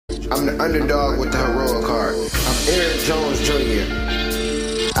I'm the underdog with the heroic heart. I'm Eric Jones Jr.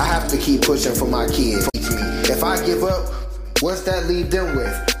 I have to keep pushing for my kids. If I give up, what's that leave them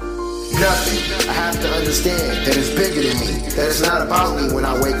with? Nothing. I have to understand that it's bigger than me. That it's not about me when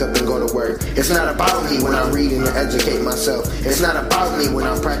I wake up and go to work. It's not about me when I'm reading to educate myself. It's not about me when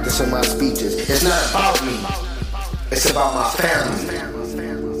I'm practicing my speeches. It's not about me. It's about my family.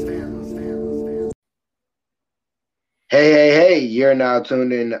 Hey, you're now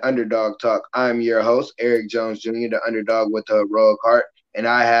tuned in to Underdog Talk. I'm your host, Eric Jones Jr., the underdog with the heroic heart, and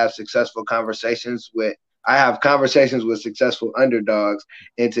I have conversations with successful underdogs.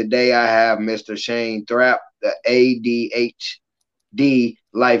 And today I have Mr. Shane Thrapp, the ADHD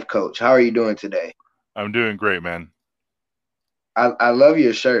life coach. How are you doing today? I'm doing great, man. I love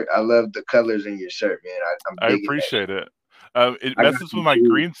your shirt. I love the colors in your shirt, man. I'm I digging appreciate it. It I got messes some with my shoes.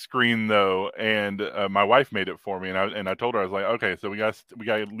 green screen though, and my wife made it for me, and I told her, I was like, okay, so we got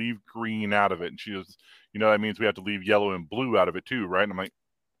to leave green out of it, and she was, that means we have to leave yellow and blue out of it too, right? And I'm like,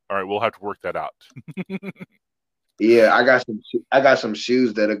 all right, we'll have to work that out. Yeah, I got some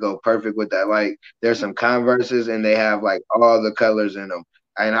shoes that'll go perfect with that. Like there's some Converses and they have like all the colors in them,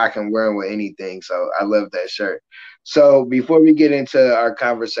 and I can wear them with anything. So I love that shirt. So before we get into our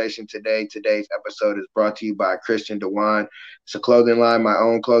conversation today, today's episode is brought to you by Christian Dewan. It's a clothing line, my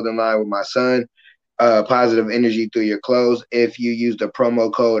own clothing line with my son. Positive energy through your clothes. If you use the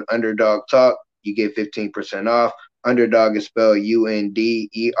promo code Underdog Talk, you get 15% off. Underdog is spelled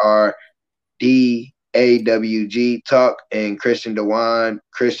UNDERDAWG Talk, and Christian Dewan.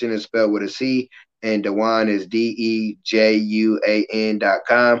 Christian is spelled with a C, and Dewan is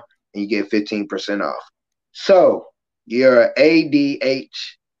DEJUAN.com, and you get 15% off. So you're an ADHD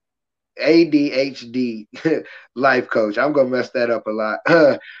life coach. I'm gonna mess that up a lot.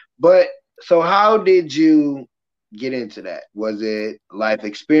 But so how did you get into that? Was it life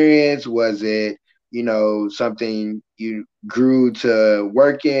experience? Was it, something you grew to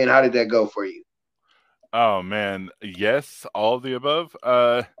work in? How did that go for you? Oh man, yes, all of the above.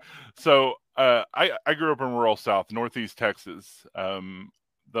 I grew up in rural South, Northeast Texas. The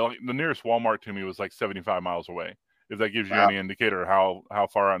nearest Walmart to me was like 75 miles away. If that gives you Wow. any indicator how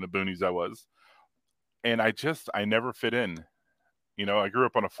far out in the boonies I was, and I never fit in. I grew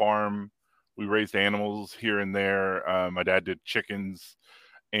up on a farm. We raised animals here and there. My dad did chickens,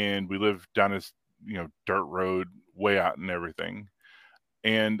 and we lived down this dirt road way out and everything.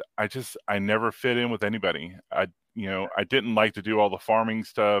 And I never fit in with anybody. I didn't like to do all the farming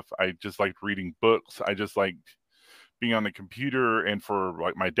stuff. I just liked reading books. I just liked being on the computer. And for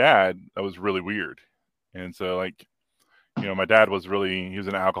like my dad, that was really weird. And so my dad he was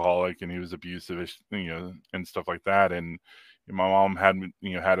an alcoholic and he was abusive, and stuff like that. And my mom had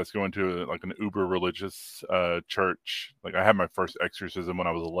us going to like an uber religious church. Like I had my first exorcism when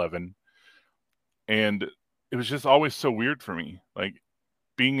I was 11, and it was just always so weird for me. Like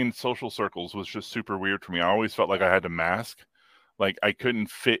being in social circles was just super weird for me. I always felt like I had to mask. Like I couldn't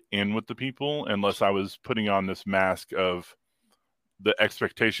fit in with the people unless I was putting on this mask of the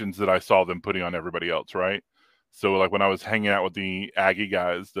expectations that I saw them putting on everybody else, right? So like when I was hanging out with the Aggie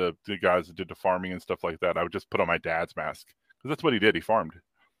guys, the guys that did the farming and stuff like that, I would just put on my dad's mask because that's what he did. He farmed.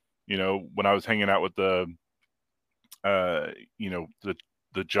 When I was hanging out with the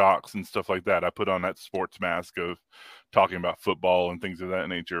the jocks and stuff like that, I put on that sports mask of talking about football and things of that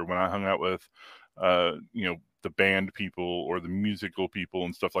nature. When I hung out with the band people or the musical people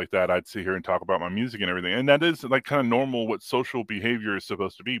and stuff like that, I'd sit here and talk about my music and everything. And that is like kind of normal what social behavior is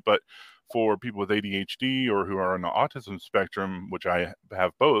supposed to be. But for people with ADHD or who are on the autism spectrum, which I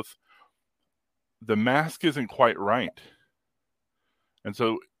have both, the mask isn't quite right. And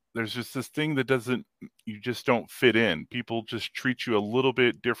so there's just this thing that you just don't fit in. People just treat you a little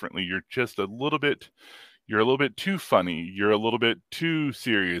bit differently. You're a little bit too funny. You're a little bit too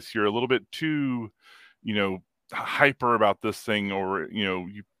serious. You're a little bit too, hyper about this thing, or,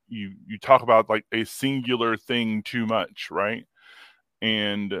 you talk about like a singular thing too much. Right.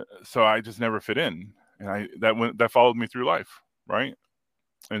 And so I just never fit in. And that followed me through life. Right.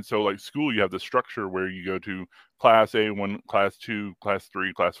 And so like school, you have the structure where you go to class A1, class 2, class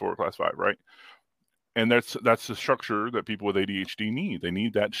 3, class 4, class 5, right? And that's the structure that people with ADHD need. They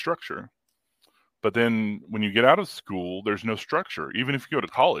need that structure. But then when you get out of school, there's no structure. Even if you go to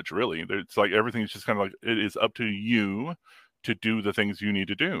college, really, it's like everything's just kind of like it is up to you to do the things you need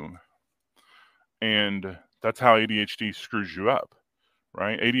to do. And that's how ADHD screws you up.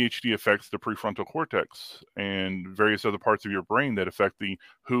 Right? ADHD affects the prefrontal cortex and various other parts of your brain that affect the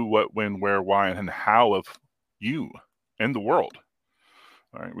who, what, when, where, why, and how of you and the world.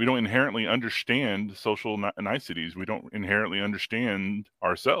 All right. We don't inherently understand social niceties. We don't inherently understand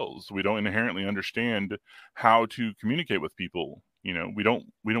ourselves. We don't inherently understand how to communicate with people. You know, we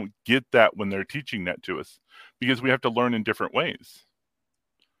don't get that when they're teaching that to us, because we have to learn in different ways.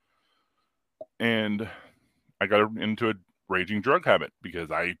 And I got into a raging drug habit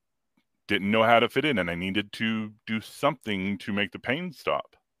because I didn't know how to fit in, and I needed to do something to make the pain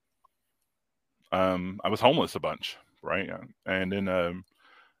stop. I was homeless a bunch, right? And then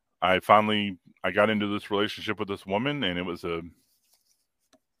I got into this relationship with this woman, and it was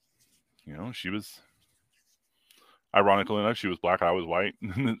she was, ironically enough, she was black, I was white.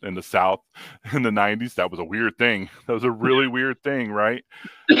 In the South in the 90s, that was a weird thing. That was a really weird thing, right?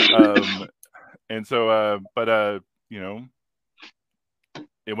 And so,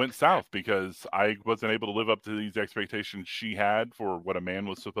 it went south because I wasn't able to live up to these expectations she had for what a man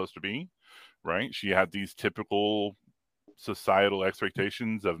was supposed to be, right? She had these typical societal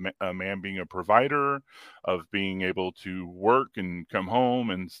expectations of a man being a provider, of being able to work and come home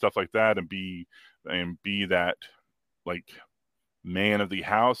and stuff like that, and be that like man of the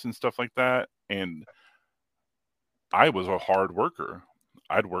house and stuff like that. And I was a hard worker.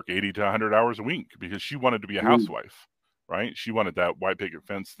 I'd work 80 to 100 hours a week because she wanted to be a housewife, right? She wanted that white picket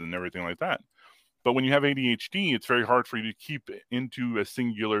fence and everything like that. But when you have ADHD, it's very hard for you to keep into a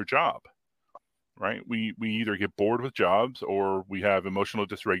singular job, right? We either get bored with jobs, or we have emotional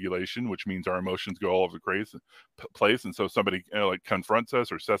dysregulation, which means our emotions go all over the place. And so somebody like confronts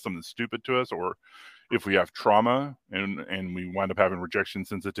us or says something stupid to us, or if we have trauma and we wind up having rejection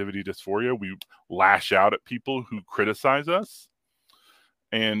sensitivity dysphoria, we lash out at people who criticize us.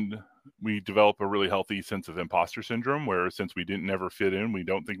 And we develop a really healthy sense of imposter syndrome, where since we didn't ever fit in, we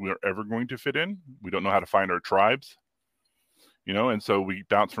don't think we're ever going to fit in. We don't know how to find our tribes, and so we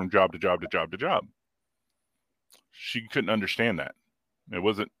bounce from job to job to job to job. She couldn't understand that.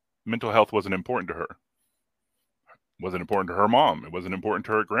 Mental health wasn't important to her. It wasn't important to her mom. It wasn't important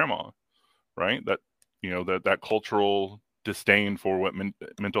to her grandma, right? That cultural disdain for what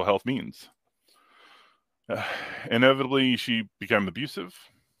mental health means. Inevitably, she became abusive,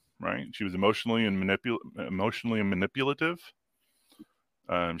 right? She was emotionally and manipulative.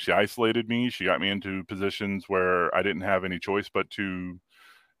 She isolated me. She got me into positions where I didn't have any choice but to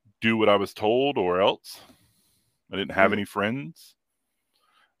do what I was told, or else. I didn't have any friends.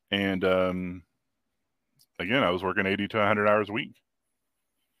 And again, I was working 80 to 100 hours a week.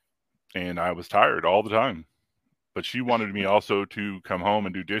 And I was tired all the time. But she wanted me also to come home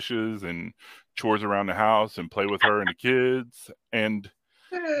and do dishes and chores around the house and play with her and the kids. And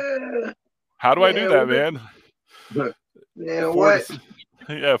how do I do that, man? Man, what?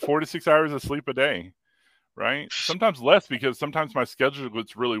 4 to 6 hours of sleep a day, right? Sometimes less, because sometimes my schedule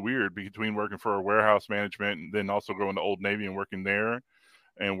gets really weird between working for a warehouse management and then also going to Old Navy and working there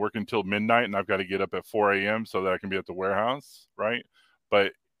and working till midnight. And I've got to get up at 4 a.m. so that I can be at the warehouse, right?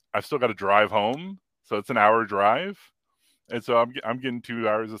 But I've still got to drive home. So it's an hour drive. And so I'm getting 2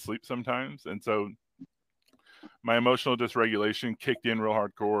 hours of sleep sometimes. And so my emotional dysregulation kicked in real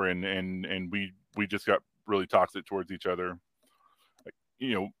hardcore, and we just got really toxic towards each other.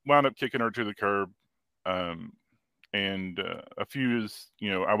 Wound up kicking her to the curb. And a few years,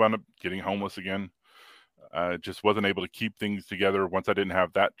 I wound up getting homeless again. Just wasn't able to keep things together once I didn't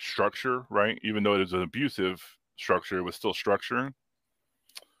have that structure, right? Even though it was an abusive structure, it was still structure.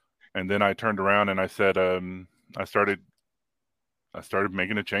 And then I turned around and I said, I started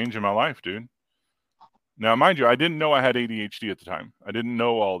making a change in my life, dude. Now, mind you, I didn't know I had ADHD at the time. I didn't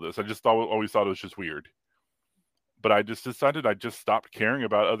know all this. I just always thought it was just weird. But I just decided I just stopped caring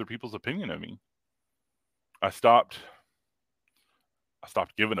about other people's opinion of me. I stopped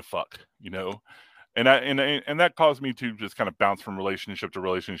giving a fuck, and that caused me to just kind of bounce from relationship to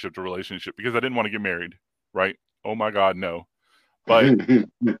relationship to relationship, because I didn't want to get married, right? Oh my God, no. But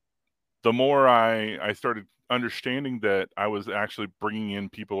the more I started understanding that I was actually bringing in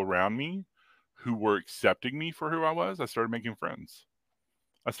people around me who were accepting me for who I was, I started making friends.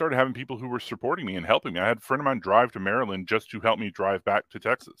 I started having people who were supporting me and helping me. I had a friend of mine drive to Maryland just to help me drive back to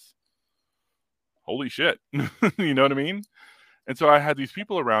Texas. Holy shit. You know what I mean? And so I had these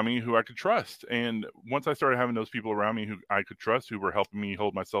people around me who I could trust. And once I started having those people around me who I could trust, who were helping me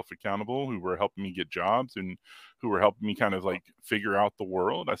hold myself accountable, who were helping me get jobs, and who were helping me kind of like figure out the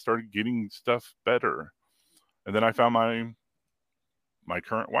world, I started getting stuff better. And then I found my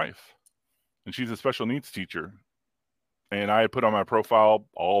current wife, and she's a special needs teacher. And I had put on my profile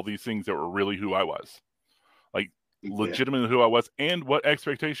all these things that were really who I was, like legitimately who I was, and what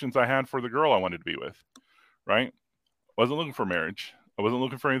expectations I had for the girl I wanted to be with, right? Wasn't looking for marriage. I wasn't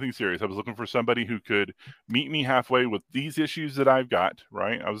looking for anything serious. I was looking for somebody who could meet me halfway with these issues that I've got,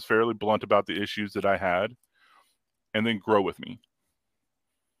 right? I was fairly blunt about the issues that I had, and then grow with me.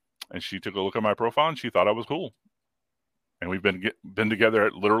 And she took a look at my profile and she thought I was cool. And we've been together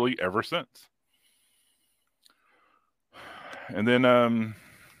literally ever since. And then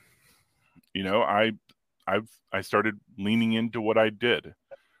I started leaning into what I did,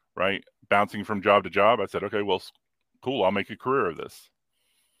 right? Bouncing from job to job. I said, okay, well, cool, I'll make a career of this.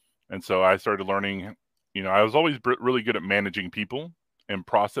 And so I started learning, I was always really good at managing people and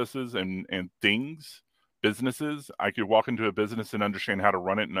processes and things, businesses. I could walk into a business and understand how to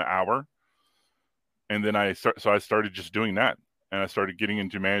run it in an hour. And then I started just doing that. And I started getting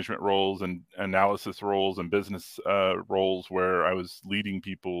into management roles and analysis roles and business roles where I was leading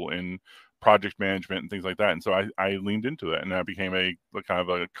people in project management and things like that. And so I leaned into it, and I became a kind of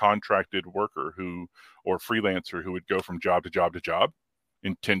a contracted worker or freelancer who would go from job to job to job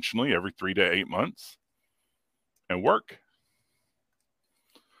intentionally every 3 to 8 months and work.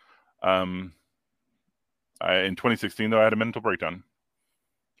 In 2016, though, I had a mental breakdown.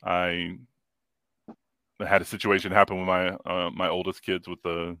 I had a situation happen with my oldest kids with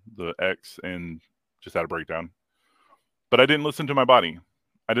the ex, and just had a breakdown. But I didn't listen to my body.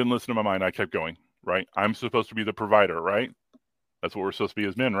 I didn't listen to my mind. I kept going, right? I'm supposed to be the provider, right? That's what we're supposed to be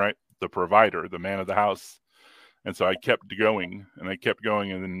as men, right? The provider, the man of the house. And so I kept going, and I kept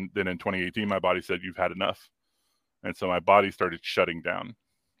going. And then in 2018, my body said, you've had enough. And so my body started shutting down.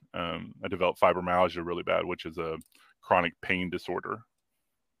 I developed fibromyalgia really bad, which is a chronic pain disorder.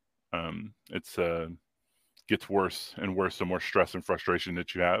 It's gets worse and worse the more stress and frustration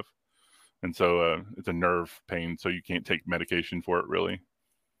that you have. And so it's a nerve pain, so you can't take medication for it, really.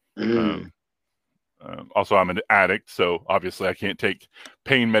 Also, I'm an addict, so obviously I can't take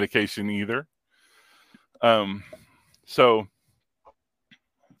pain medication either. So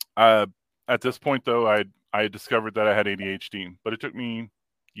at this point, though, I discovered that I had ADHD, but it took me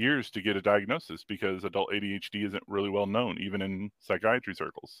years to get a diagnosis because adult ADHD isn't really well known, even in psychiatry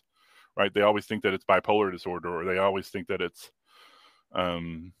circles, right? They always think that it's bipolar disorder, or they always think that it's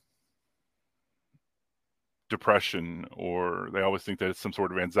depression, or they always think that it's some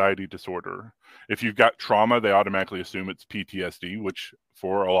sort of anxiety disorder. If you've got trauma, they automatically assume it's PTSD, which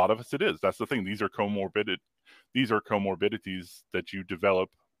for a lot of us it is. That's the thing. These are comorbidities that you develop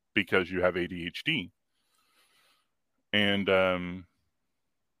because you have ADHD. And then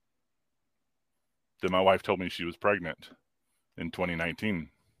my wife told me she was pregnant in 2019.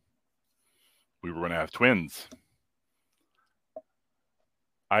 We were going to have twins.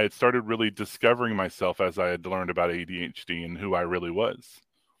 I had started really discovering myself as I had learned about ADHD and who I really was.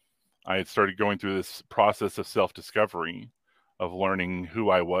 I had started going through this process of self-discovery, of learning who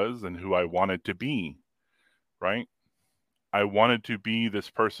I was and who I wanted to be, right? I wanted to be this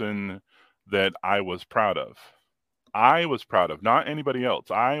person that I was proud of. I was proud of, not anybody else.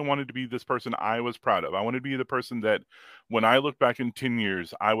 I wanted to be this person I was proud of. I wanted to be the person that when I look back in 10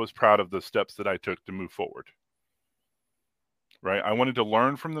 years, I was proud of the steps that I took to move forward. Right? I wanted to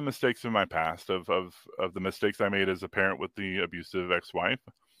learn from the mistakes of my past, of the mistakes I made as a parent with the abusive ex-wife,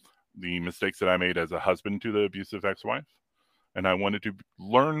 the mistakes that I made as a husband to the abusive ex-wife. And I wanted to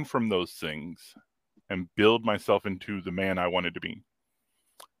learn from those things and build myself into the man I wanted to be.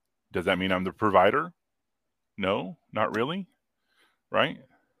 Does that mean I'm the provider? No, not really. Right?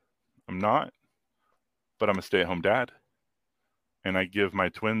 I'm not. But I'm a stay-at-home dad. And I give my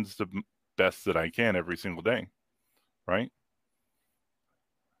twins the best that I can every single day. Right?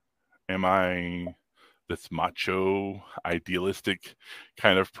 Am I this macho, idealistic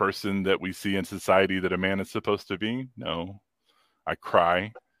kind of person that we see in society that a man is supposed to be? No. I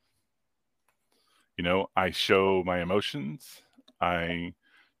cry. I show my emotions. I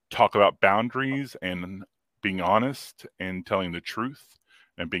talk about boundaries and being honest and telling the truth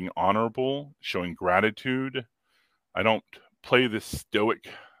and being honorable, showing gratitude. I don't play this stoic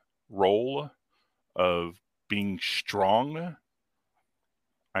role of being strong.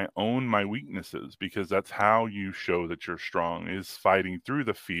 I own my weaknesses, because that's how you show that you're strong, is fighting through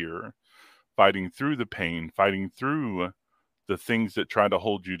the fear, fighting through the pain, fighting through the things that try to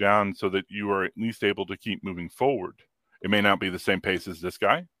hold you down so that you are at least able to keep moving forward. It may not be the same pace as this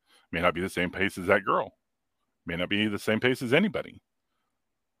guy. It may not be the same pace as that girl. It may not be the same pace as anybody.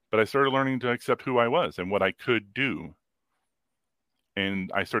 But I started learning to accept who I was and what I could do.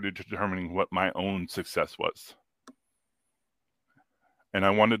 And I started determining what my own success was. And I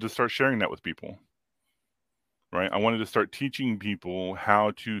wanted to start sharing that with people, right? I wanted to start teaching people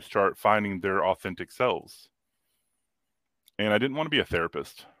how to start finding their authentic selves. And I didn't want to be a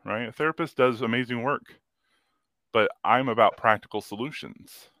therapist, right? A therapist does amazing work. but I'm about practical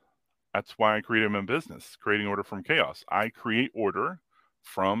solutions. That's why I created my business, creating order from chaos. I create order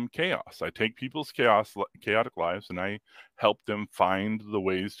from chaos. I take people's chaotic lives, and I help them find the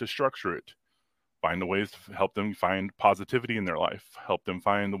ways to structure it, find the ways to help them find positivity in their life, help them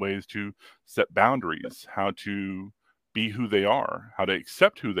find the ways to set boundaries, how to be who they are, how to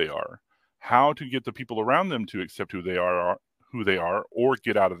accept who they are, how to get the people around them to accept who they are, or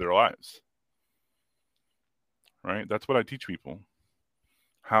get out of their lives. Right? That's what I teach people.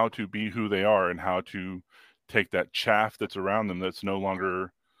 How to be who they are and how to take that chaff that's around them that's no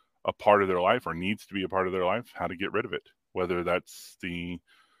longer a part of their life or needs to be a part of their life, how to get rid of it. Whether that's the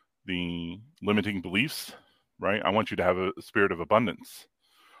limiting beliefs, right? I want you to have a spirit of abundance.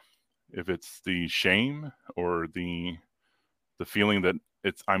 If it's the shame or the feeling that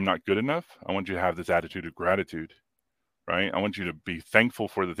I'm not good enough, I want you to have this attitude of gratitude, right? I want you to be thankful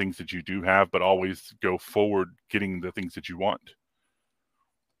for the things that you do have, but always go forward getting the things that you want.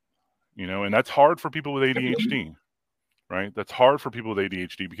 You know, and that's hard for people with ADHD, right? That's hard for people with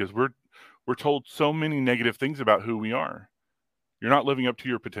ADHD because we're told so many negative things about who we are. You're not living up to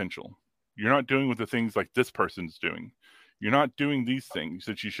your potential. You're not doing what the things like this person's doing. You're not doing these things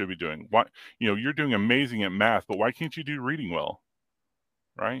that you should be doing. Why, you're doing amazing at math, but why can't you do reading well?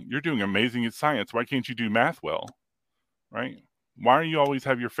 Right? You're doing amazing at science. Why can't you do math well? Right? Why do you always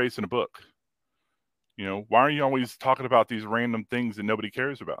have your face in a book? Why are you always talking about these random things that nobody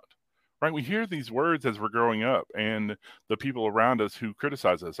cares about? Right? We hear these words as we're growing up, and the people around us who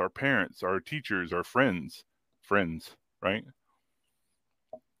criticize us, our parents, our teachers, our friends, right?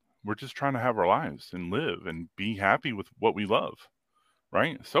 We're just trying to have our lives and live and be happy with what we love,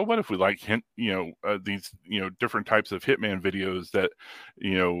 right? So what if we like these different types of hitman videos that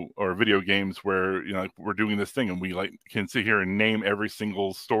or video games where like we're doing this thing and we like can sit here and name every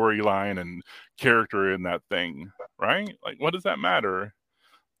single storyline and character in that thing, right? Like, what does that matter,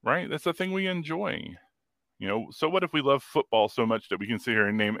 right? That's the thing we enjoy. So what if we love football so much that we can sit here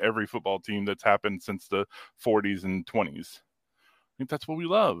and name every football team that's happened since the 40s and 20s? I think that's what we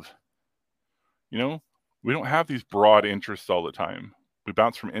love. We don't have these broad interests all the time. We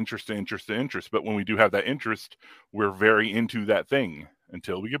bounce from interest to interest to interest, but when we do have that interest, we're very into that thing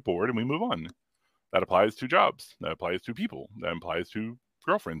until we get bored and we move on. That applies to jobs. That applies to people. That applies to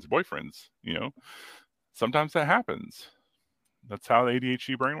girlfriends, boyfriends. Sometimes that happens. That's how the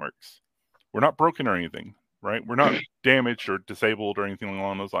ADHD brain works. We're not broken or anything, right? We're not damaged or disabled or anything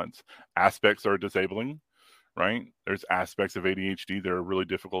along those lines. Aspects are disabling, right? There's aspects of ADHD that are really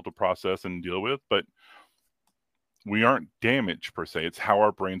difficult to process and deal with, but we aren't damaged per se. It's how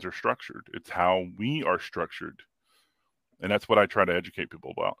our brains are structured. It's how we are structured. And that's what I try to educate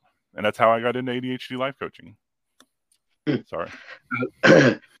people about. And that's how I got into ADHD life coaching. Sorry.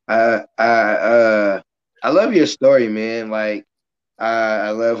 I love your story, man. Like, I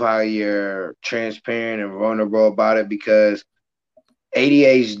love how you're transparent and vulnerable about it because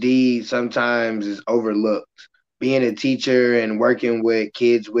ADHD sometimes is overlooked. Being a teacher and working with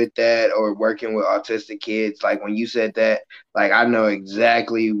kids with that or working with autistic kids, like when you said that, like I know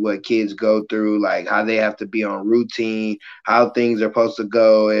exactly what kids go through, like how they have to be on routine, how things are supposed to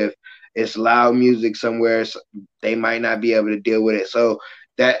go. If it's loud music somewhere, they might not be able to deal with it. So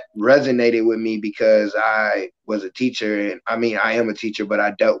that resonated with me because I was a teacher and I mean, I am a teacher, but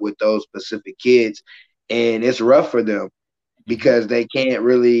I dealt with those specific kids and it's rough for them because they can't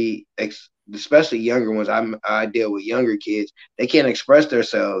really, especially younger ones. I deal with younger kids. They can't express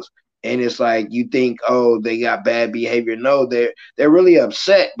themselves, and it's like you think, oh, they got bad behavior. No, they're really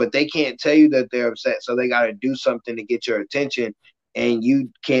upset, but they can't tell you that they're upset. So they got to do something to get your attention, and you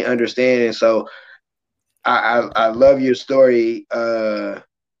can't understand. And so I love your story of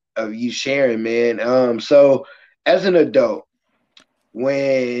you sharing, man. So as an adult,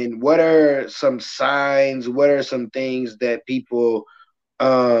 what are some signs? What are some things that people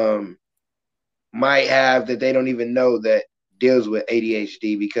um might have that they don't even know that deals with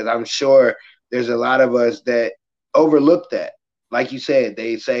ADHD? Because I'm sure there's a lot of us that overlook that. Like you said,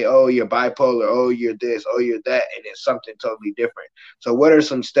 they say, oh, you're bipolar, oh, you're this, oh, you're that, and it's something totally different. So what are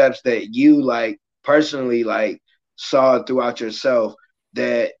some steps that you like personally like saw throughout yourself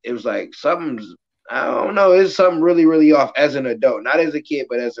that it was like something's, I don't know, it's something really, really off as an adult, not as a kid,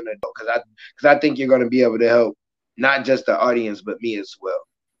 but as an adult, because I think you're going to be able to help not just the audience, but me as well.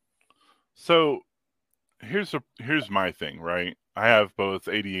 So here's my thing, right? I have both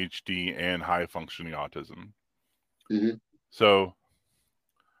ADHD and high functioning autism. Mm-hmm. So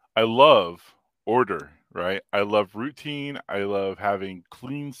I love order, right? I love routine. I love having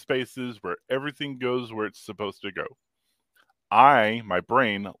clean spaces where everything goes where it's supposed to go. My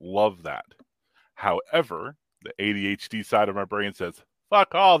brain, love that. However, The ADHD side of my brain says,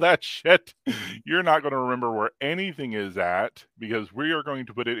 fuck all that shit. You're not going to remember where anything is at because we are going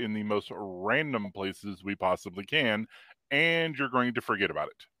to put it in the most random places we possibly can, and you're going to forget about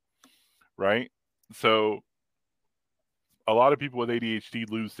it. Right? So a lot of people with ADHD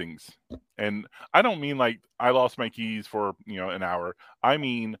lose things. And I don't mean like I lost my keys for, an hour. I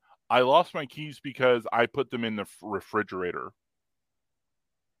mean, I lost my keys because I put them in the refrigerator.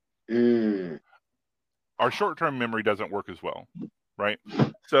 Our short-term memory doesn't work as well, right?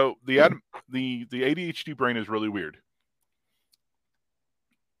 So the ADHD brain is really weird.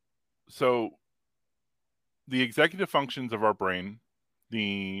 So the executive functions of our brain,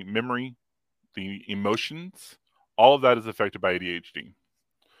 the memory, the emotions, all of that is affected by ADHD.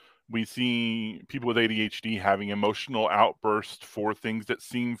 We see people with ADHD having emotional outbursts for things that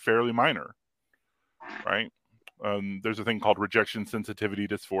seem fairly minor, right? There's a thing called rejection sensitivity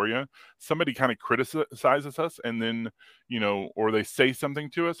dysphoria. Somebody kind of criticizes us and then, or they say something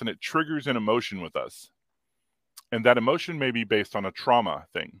to us and it triggers an emotion with us. And that emotion may be based on a trauma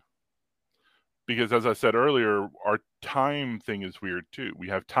thing. Because as I said earlier, our time thing is weird too. We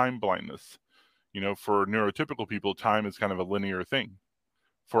have time blindness. For neurotypical people, time is kind of a linear thing.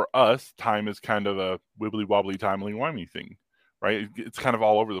 For us, time is kind of a wibbly wobbly, timely-wimey thing, right? It's kind of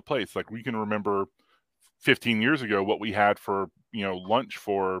all over the place. Like we can remember 15 years ago what we had for, lunch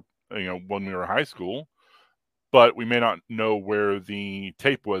for, when we were in high school, but we may not know where the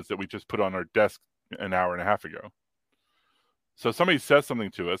tape was that we just put on our desk an hour and a half ago. So somebody says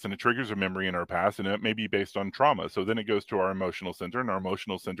something to us and it triggers a memory in our past, and it may be based on trauma. So then it goes to our emotional center, and our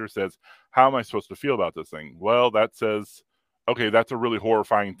emotional center says, how am I supposed to feel about this thing? Well, that says, okay, that's a really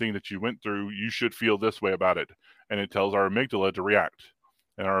horrifying thing that you went through. You should feel this way about it. And it tells our amygdala to react.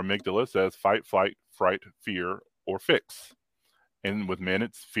 And our amygdala says fight, flight, fright, fear, or fix. And with men,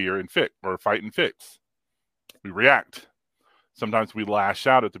 it's fear and fix, or fight and fix. We react. Sometimes we lash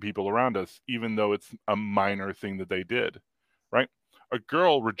out at the people around us, even though it's a minor thing that they did, right? A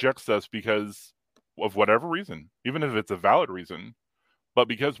girl rejects us because of whatever reason, even if it's a valid reason. But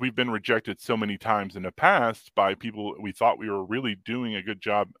because we've been rejected so many times in the past by people we thought we were really doing a good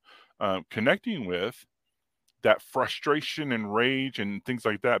job connecting with, that frustration and rage and things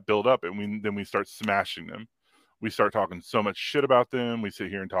like that build up, and then we start smashing them. We start talking so much shit about them. We sit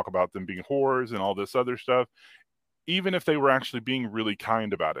here and talk about them being whores and all this other stuff, even if they were actually being really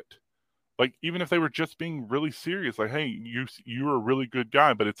kind about it. Like, even if they were just being really serious, like, hey, you're a really good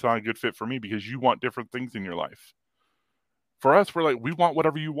guy, but it's not a good fit for me because you want different things in your life. For us, we're like, we want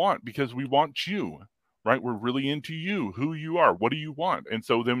whatever you want because we want you, right? We're really into you, who you are, what do you want? And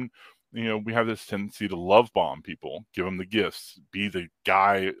so then, we have this tendency to love bomb people, give them the gifts, be the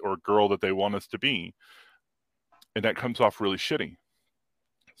guy or girl that they want us to be. And that comes off really shitty.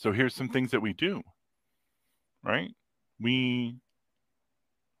 So here's some things that we do, right? We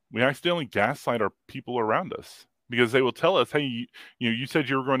accidentally gaslight our people around us because they will tell us, hey, you said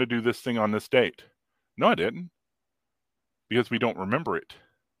you were going to do this thing on this date. No, I didn't. Because we don't remember it.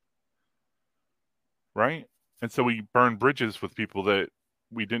 Right? And so we burn bridges with people that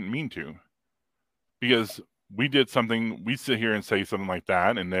we didn't mean to. Because we did something, we sit here and say something like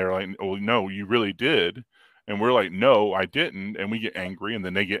that, and they're like, oh, no, you really did. And we're like, no, I didn't. And we get angry, and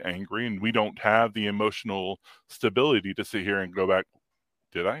then they get angry, and we don't have the emotional stability to sit here and go back,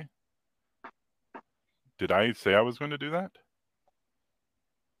 did I? Did I say I was going to do that?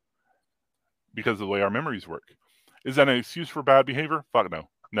 Because of the way our memories work. Is that an excuse for bad behavior? Fuck no.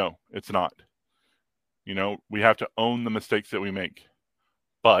 No, it's not. We have to own the mistakes that we make.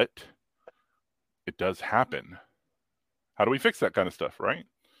 But it does happen. How do we fix that kind of stuff, right?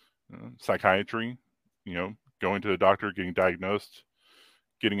 Psychiatry, going to the doctor, getting diagnosed,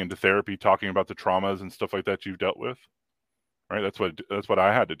 getting into therapy, talking about the traumas and stuff like that you've dealt with. Right? That's what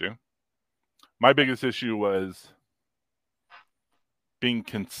I had to do. My biggest issue was being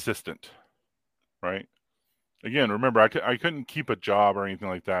consistent, right? Again, remember, I couldn't keep a job or anything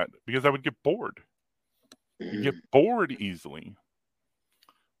like that because I would get bored. You get bored easily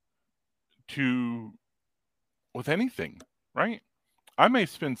with anything, right? I may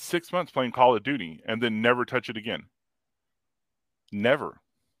spend 6 months playing Call of Duty and then never touch it again. Never.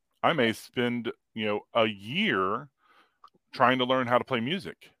 I may spend, a year trying to learn how to play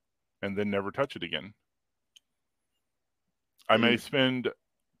music and then never touch it again. I may spend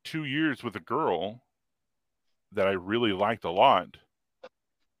 2 years with a girl that I really liked a lot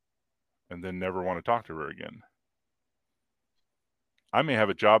and then never want to talk to her again. I may have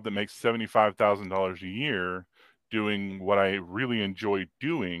a job that makes $75,000 a year doing what I really enjoy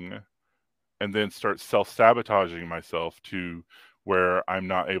doing and then start self-sabotaging myself to where I'm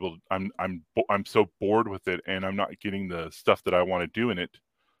not able to, I'm so bored with it and I'm not getting the stuff that I want to do in it.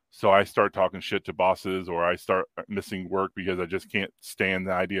 So I start talking shit to bosses, or I start missing work because I just can't stand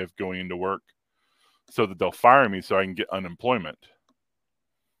the idea of going into work, so that they'll fire me so I can get unemployment.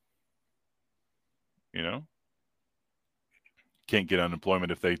 You know, can't get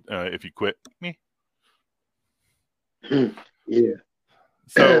unemployment if you quit me. Yeah.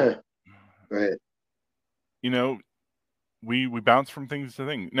 So Go ahead. you know, we bounce from things to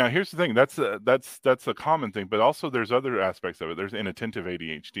things. Now, here's the thing: that's a common thing, but also there's other aspects of it. There's inattentive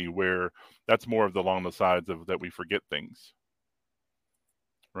ADHD, where that's more of the along the sides of that we forget things,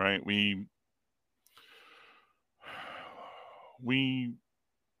 right? We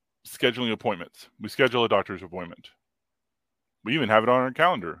scheduling appointments. We schedule a doctor's appointment. We even have it on our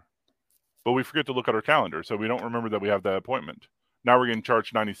calendar, but we forget to look at our calendar, so we don't remember that we have that appointment. Now we're getting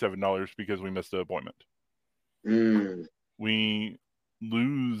charged $97 because we missed the appointment. Mm. We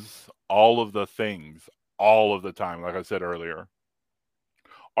lose all of the things all of the time, like I said earlier.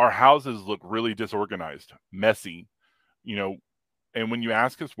 Our houses look really disorganized, messy, you know, and when you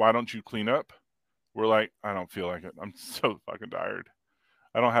ask us, why don't you clean up? We're like, I don't feel like it. I'm so fucking tired.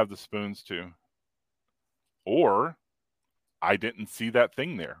 I don't have the spoons to. Or I didn't see that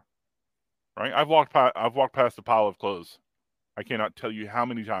thing there. Right? I've walked past a pile of clothes. I cannot tell you how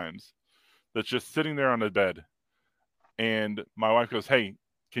many times that's just sitting there on the bed, and my wife goes, "Hey,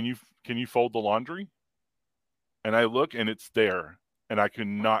 can you fold the laundry?" And I look, and it's there, and I could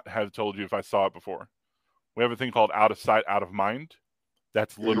not have told you if I saw it before. We have a thing called out of sight, out of mind.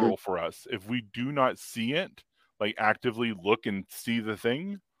 That's literal for us. If we do not see it, like actively look and see the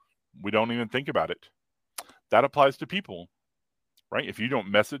thing, we don't even think about it. That applies to people, right? If you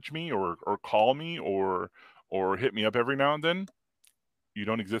don't message me or call me or hit me up every now and then, you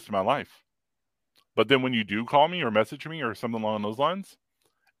don't exist in my life. But then when you do call me or message me or something along those lines,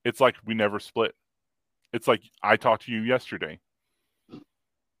 it's like we never split. It's like I talked to you yesterday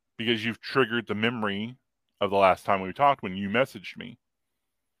because you've triggered the memory of the last time we talked when you messaged me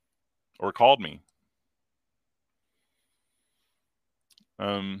or called me.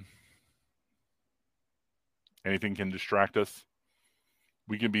 Anything can distract us.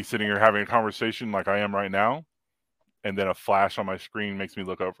 We can be sitting here having a conversation like I am right now, and then a flash on my screen makes me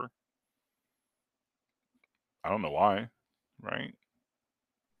look over. I don't know why, right?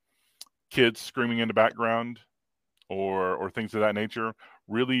 Kids screaming in the background or things of that nature.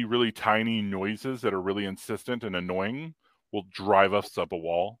 Really, really tiny noises that are really insistent and annoying will drive us up a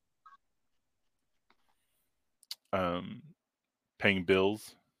wall. Paying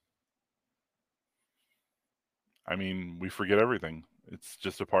bills. I mean, we forget everything. It's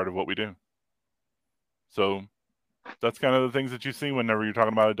just a part of what we do. So that's kind of the things that you see whenever you're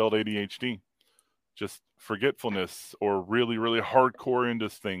talking about adult ADHD. Just forgetfulness, or really, really hardcore into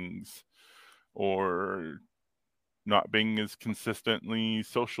things, or not being as consistently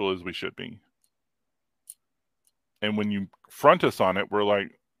social as we should be. And when you front us on it, we're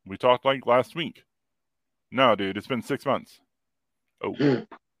like, we talked like last week. No, dude, it's been 6 months. Oh,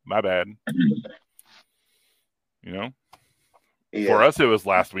 my bad. You know? Yeah. For us, it was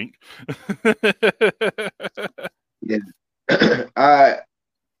last week. Yeah.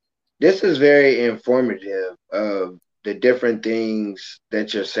 This is very informative of the different things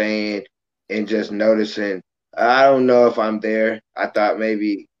that you're saying and just noticing. I don't know if I'm there. I thought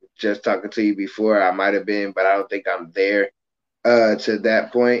maybe just talking to you before I might have been, but I don't think I'm there to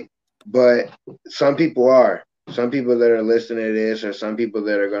that point. But some people are. Some people that are listening to this, or some people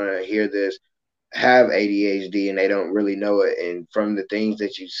that are going to hear this, have ADHD and they don't really know it. And from the things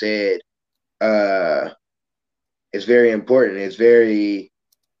that you said, uh, it's very important. It's very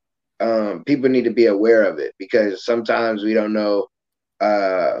people need to be aware of it, because sometimes we don't know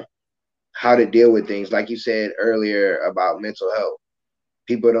uh, how to deal with things. Like you said earlier about mental health,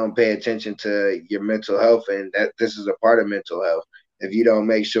 people don't pay attention to your mental health, and that this is a part of mental health. If you don't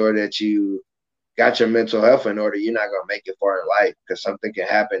make sure that you got your mental health in order, you're not going to make it far in life, because something can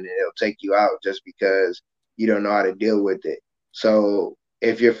happen and it'll take you out just because you don't know how to deal with it. So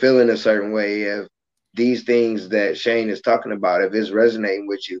if you're feeling a certain way, if these things that Shane is talking about, if it's resonating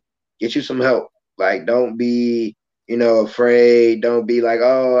with you, get you some help. Like, don't be, afraid. Don't be like,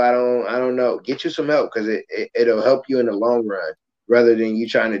 oh, I don't know. Get you some help, because it'll help you in the long run, rather than you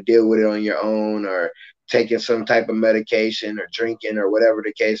trying to deal with it on your own, or taking some type of medication or drinking or whatever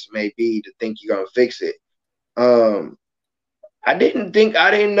the case may be to think you're gonna fix it. I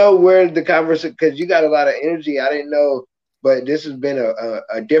didn't know where the conversation, because you got a lot of energy. I didn't know, but this has been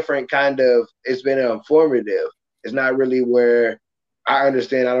a different kind of. It's been informative. It's not really where I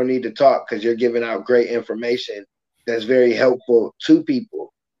understand. I don't need to talk because you're giving out great information that's very helpful to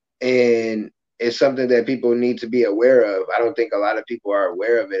people. And it's something that people need to be aware of. I don't think a lot of people are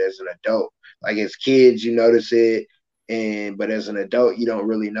aware of it as an adult. Like as kids, you notice it, and but as an adult, you don't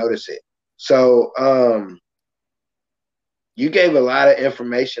really notice it. So, you gave a lot of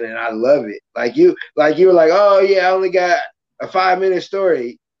information, and I love it. Like you were like, oh yeah, I only got a 5 minute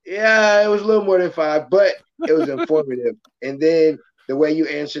story. Yeah, it was a little more than five, but it was informative. And then the way you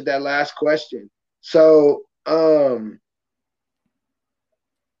answered that last question. So,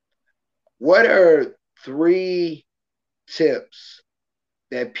 what are 3 tips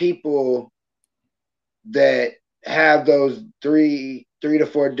that people that have those three to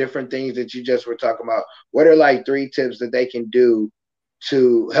four different things that you just were talking about? What are like 3 tips that they can do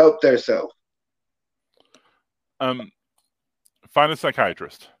to help themselves? Um, find a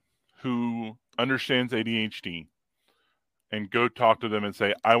psychiatrist who understands ADHD and go talk to them and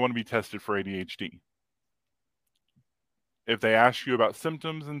say, I want to be tested for ADHD. If they ask you about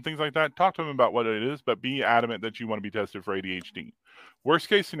symptoms and things like that, talk to them about what it is, but be adamant that you want to be tested for ADHD. Worst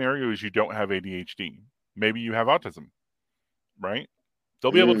case scenario is you don't have ADHD. Maybe you have autism, right?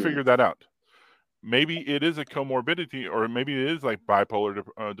 They'll be able to Mm, figure that out. Maybe it is a comorbidity, or maybe it is like bipolar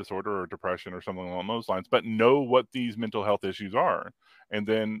disorder or depression or something along those lines, but know what these mental health issues are. And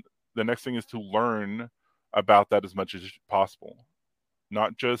then the next thing is to learn about that as much as possible.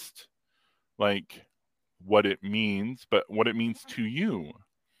 Not just like what it means, but what it means to you.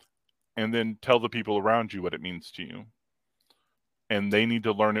 And then tell the people around you what it means to you. And they need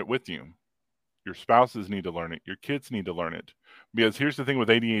to learn it with you. Your spouses need to learn it. Your kids need to learn it. Because here's the thing with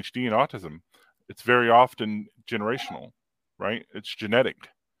ADHD and autism, it's very often generational, right? It's genetic.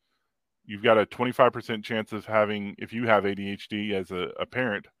 You've got a 25% chance of having, if you have ADHD as a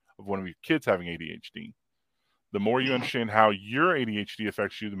parent, of one of your kids having ADHD. The more you understand how your ADHD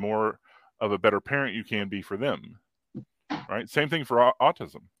affects you, the more of a better parent you can be for them, right? Same thing for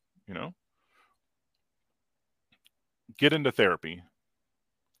autism, you know? Get into therapy.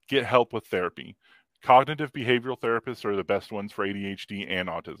 Get help with therapy. Cognitive behavioral therapists are the best ones for ADHD and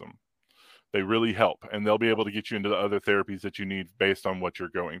autism. They really help, and they'll be able to get you into the other therapies that you need based on what you're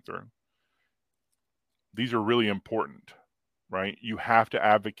going through. These are really important, right? You have to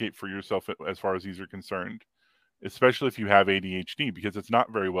advocate for yourself as far as these are concerned, especially if you have ADHD, because it's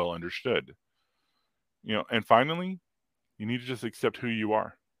not very well understood. And finally, you need to just accept who you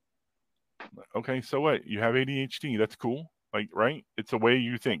are. Okay, so what? You have ADHD. That's cool. Like, right? It's a way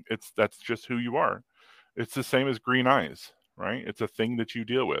you think. That's just who you are. It's the same as green eyes, right? It's a thing that you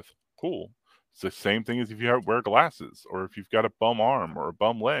deal with. Cool. It's the same thing as if you wear glasses, or if you've got a bum arm or a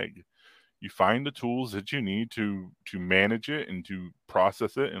bum leg. You find the tools that you need to manage it and to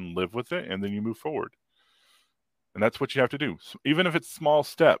process it and live with it, and then you move forward. And that's what you have to do. So even if it's small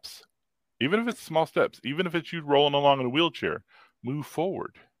steps, even if it's you rolling along in a wheelchair, move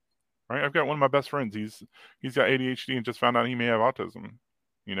forward. Right? I've got one of my best friends. He's got ADHD and just found out he may have autism.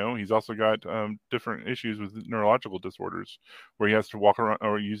 He's also got different issues with neurological disorders where he has to walk around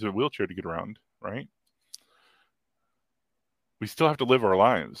or use a wheelchair to get around. Right? We still have to live our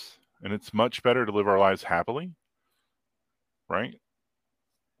lives, and it's much better to live our lives happily. Right?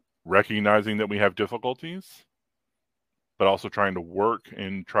 Recognizing that we have difficulties, but also trying to work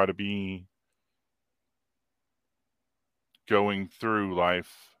and try to be going through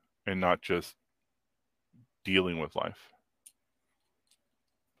life and not just dealing with life.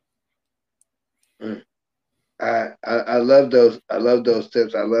 mm. I love those. I love those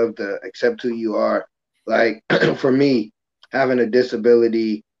tips. I love the accept who you are. Like for me, having a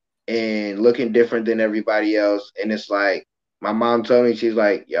disability and looking different than everybody else, and it's like my mom told me, she's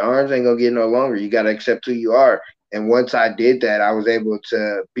like, your arms ain't gonna get no longer. You gotta accept who you are. And once I did that, I was able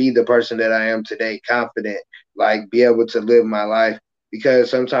to be the person that I am today, confident, like be able to live my life.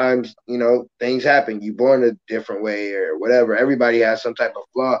 Because sometimes, things happen. You born a different way or whatever. Everybody has some type of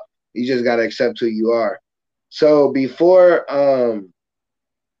flaw. You just gotta accept who you are. So before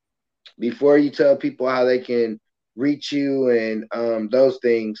you tell people how they can reach you and those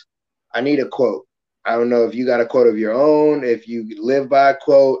things, I need a quote. I don't know if you got a quote of your own, if you live by a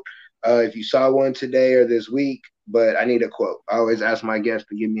quote, if you saw one today or this week, but I need a quote. I always ask my guests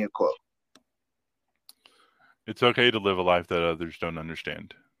to give me a quote. It's okay to live a life that others don't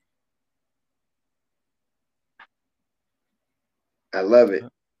understand. I love it.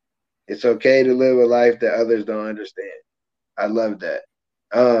 It's okay to live a life that others don't understand. I love that.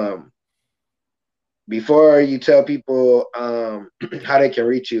 Um, Before you tell people how they can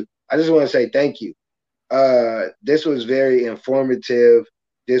reach you, I just want to say thank you. This was very informative.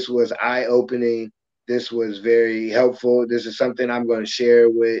 This was eye opening. This was very helpful. This is something I'm going to share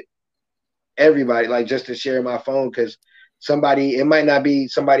with everybody, like just to share my phone, because somebody, it might not be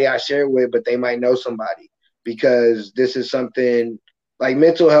somebody I share with, but they might know somebody, because this is something like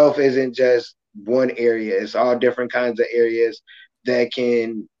mental health isn't just one area. It's all different kinds of areas that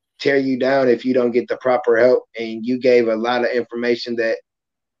can tear you down if you don't get the proper help. And you gave a lot of information that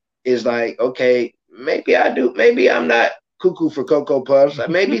is like, okay, maybe I do, maybe I'm not cuckoo for Cocoa Puffs.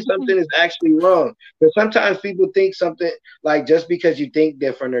 Maybe something is actually wrong. Because sometimes people think something, like just because you think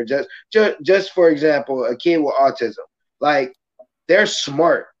different, or just for example, a kid with autism, like they're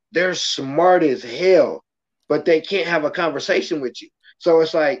smart. They're smart as hell, but they can't have a conversation with you. So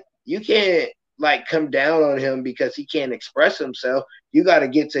it's like you can't like come down on him because he can't express himself. You got to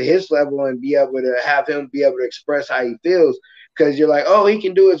get to his level and be able to have him be able to express how he feels. Because you're like, oh, he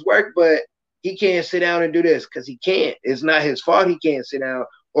can do his work, but he can't sit down and do this because he can't. It's not his fault he can't sit down.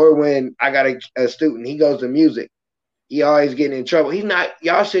 Or when I got a student, he goes to music, he always getting in trouble. He's not.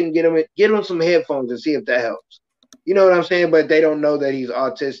 Y'all shouldn't get him some headphones and see if that helps. You know what I'm saying? But they don't know that he's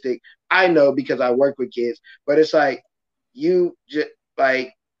autistic. I know because I work with kids. But it's like you just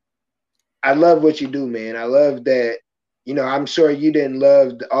like, I love what you do, man. I love that. You know, I'm sure you didn't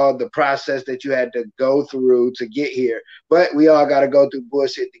love all the process that you had to go through to get here, but we all got to go through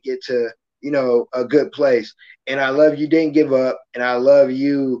bullshit to get to, a good place. And I love you didn't give up, and I love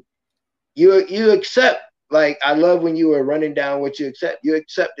you accept. Like, I love when you were running down what you accept. You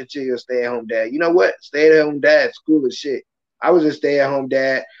accept that you're a stay-at-home dad. You know what? Stay-at-home dad's cool as shit. I was a stay-at-home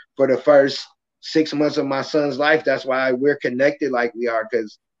dad for the first 6 months of my son's life. That's why we're connected like we are,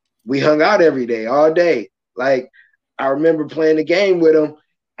 because we hung out every day, all day. Like, I remember playing the game with him.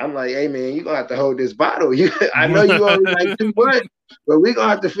 I'm like, hey, man, you're going to have to hold this bottle. I know you only like 2 months, but we're going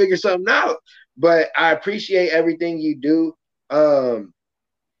to have to figure something out. But I appreciate everything you do.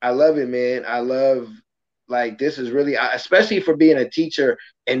 I love it, man. I love, like, this is really, especially for being a teacher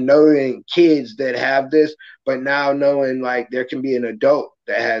and knowing kids that have this, but now knowing like there can be an adult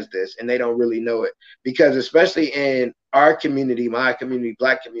that has this and they don't really know it. Because especially in our community, my community,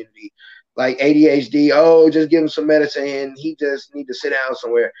 Black community, like ADHD, oh, just give him some medicine and he just need to sit down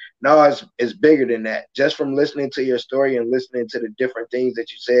somewhere. No, it's bigger than that. Just from listening to your story and listening to the different things that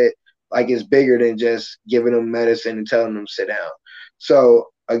you said, like, it's bigger than just giving them medicine and telling them to sit down. So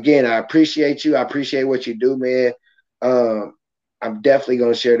again, I appreciate you. I appreciate what you do, man. I'm definitely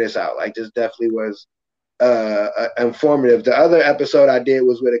gonna share this out. Like, this definitely was informative. The other episode I did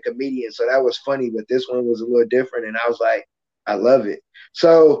was with a comedian, so that was funny, but this one was a little different, and I was like, I love it.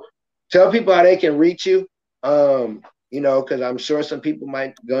 So tell people how they can reach you. Because I'm sure some people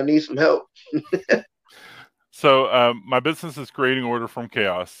might gonna need some help. So my business is Creating Order from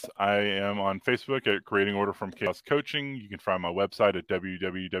Chaos. I am on Facebook at Creating Order from Chaos Coaching. You can find my website at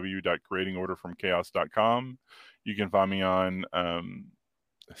www.creatingorderfromchaos.com. You can find me on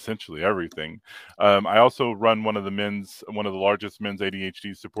essentially everything. I also run one of the largest men's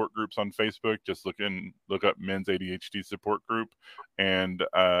ADHD support groups on Facebook. Just look up men's ADHD support group, and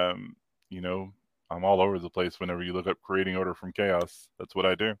I'm all over the place. Whenever you look up Creating Order from Chaos, that's what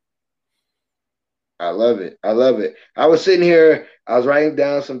I do. I love it. I love it. I was sitting here, I was writing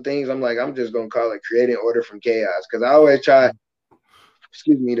down some things. I'm like, I'm just gonna call it Creating Order from Chaos, because I always try,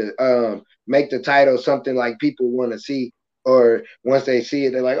 to make the title something like people want to see, or once they see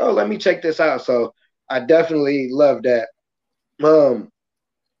it, they're like, oh, let me check this out. So I definitely love that.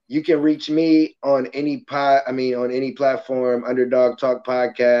 You can reach me on any on any platform, Underdog Talk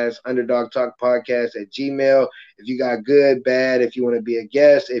Podcast at Gmail. If you got good, bad, if you want to be a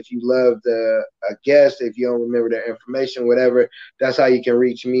guest, if you love a guest, if you don't remember their information, whatever, that's how you can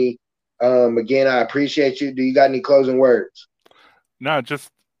reach me. Again, I appreciate you. Do you got any closing words? No,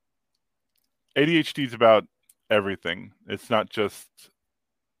 just ADHD is about everything. It's not just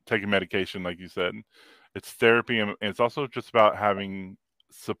taking medication, like you said. It's therapy, and it's also just about having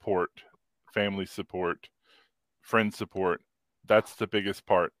support, family support, friend support. That's the biggest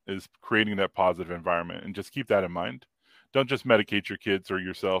part, is creating that positive environment, and just keep that in mind. Don't just medicate your kids or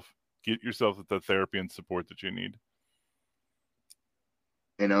yourself. Get yourself the therapy and support that you need.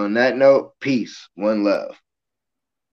 And on that note, peace, one love.